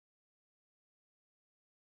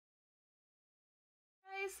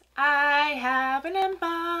Guys, I have an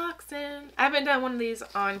unboxing. I haven't done one of these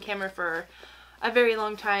on camera for a very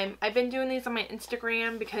long time. I've been doing these on my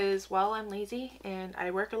Instagram because, well, I'm lazy and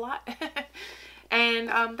I work a lot. And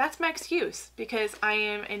that's my excuse because I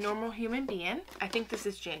am a normal human being. I think this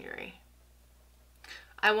is January.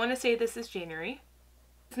 I want to say this is January.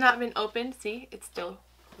 It's not been opened. See, it's still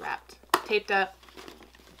wrapped, taped up,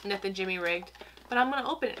 nothing Jimmy rigged. But I'm going to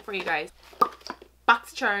open it for you guys.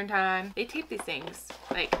 Boxycharm time. They tape these things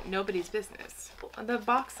like nobody's business. The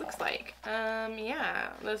box looks like, yeah,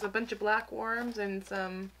 there's a bunch of black worms and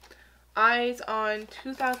some eyes on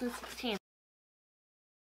 2016.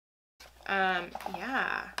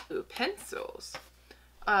 Yeah. Ooh, pencils.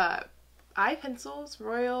 Eye pencils,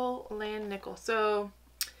 Royal Land Nickel. So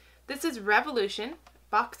this is Revolution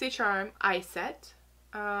Boxycharm eye set.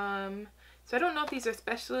 So I don't know if these are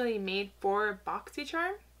specially made for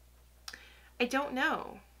Boxycharm. I don't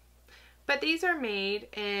know. But these are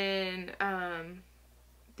made in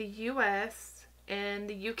the US and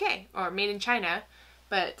the UK, or made in China,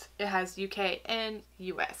 but it has UK and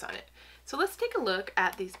US on it. So let's take a look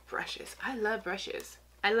at these brushes. I love brushes.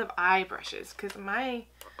 I love eye brushes because my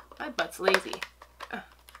butt's lazy.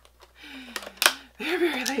 They're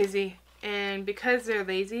very lazy. And because they're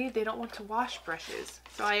lazy, they don't want to wash brushes.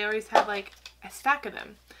 So I always have like a stack of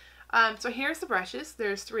them. So here's the brushes.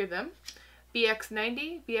 There's 3 of them.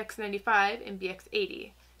 BX90, BX95, and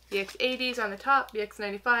BX80. BX80 is on the top,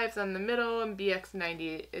 BX95 is on the middle, and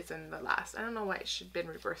BX90 is in the last. I don't know why it should have been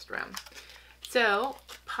reversed around. So,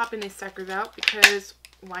 popping these suckers out because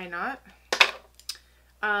why not?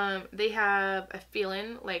 They have a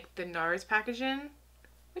feeling like the NARS packaging,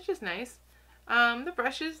 which is nice. The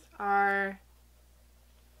brushes are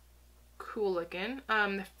cool looking.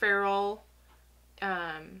 The ferrule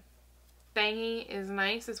thingy is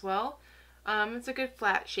nice as well. It's a good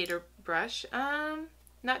flat shader brush.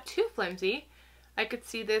 Not too flimsy. I could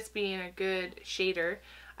see this being a good shader.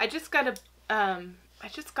 I just got a, sorry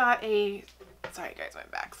guys, my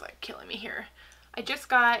back's like killing me here. I just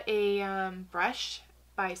got a brush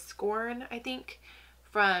by Scorn, I think,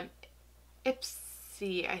 from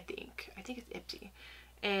Ipsy, I think it's Ipsy.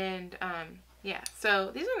 And yeah, so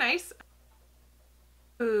these are nice.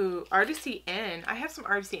 Ooh, RDCN. I have some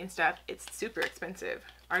RDCN stuff. It's super expensive.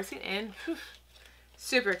 RDCN,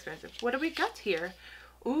 super expensive. What do we got here?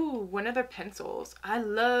 Ooh, one of their pencils. I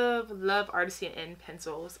love RDCN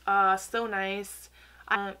pencils. So nice.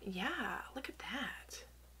 Yeah, look at that.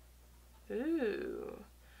 Ooh.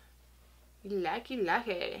 You like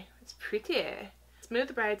it. It's pretty.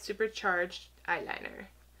 Smooth Bright Supercharged Eyeliner.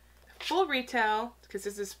 Full retail, because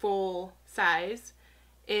this is full size,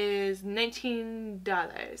 is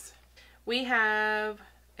 $19. We have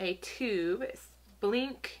a tube. It's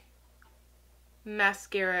Blink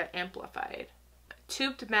Mascara Amplified.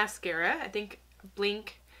 Tubed mascara. I think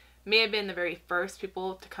Blink may have been the very first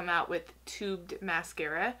people to come out with tubed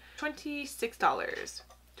mascara. $26.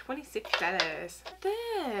 $26.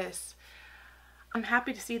 This. I'm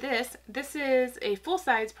happy to see this. This is a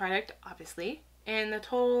full-size product, obviously. And the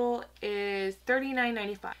total is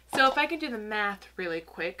 $39.95. So if I can do the math really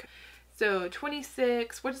quick. So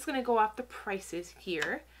 26, we're just going to go off the prices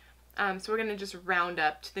here. So we're going to just round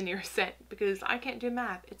up to the nearest cent because I can't do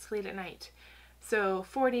math. It's late at night. So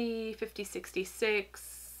 40, 50,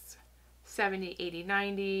 66, 70, 80,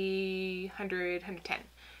 90, 100, 110.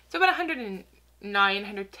 So about $109,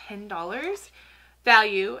 $110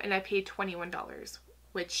 value, and I paid $21,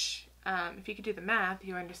 which if you could do the math,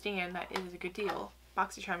 you understand that it is a good deal.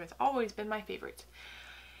 Boxycharm has always been my favorite.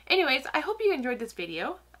 Anyways, I hope you enjoyed this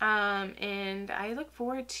video, and I look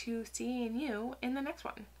forward to seeing you in the next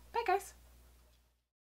one. Bye, guys.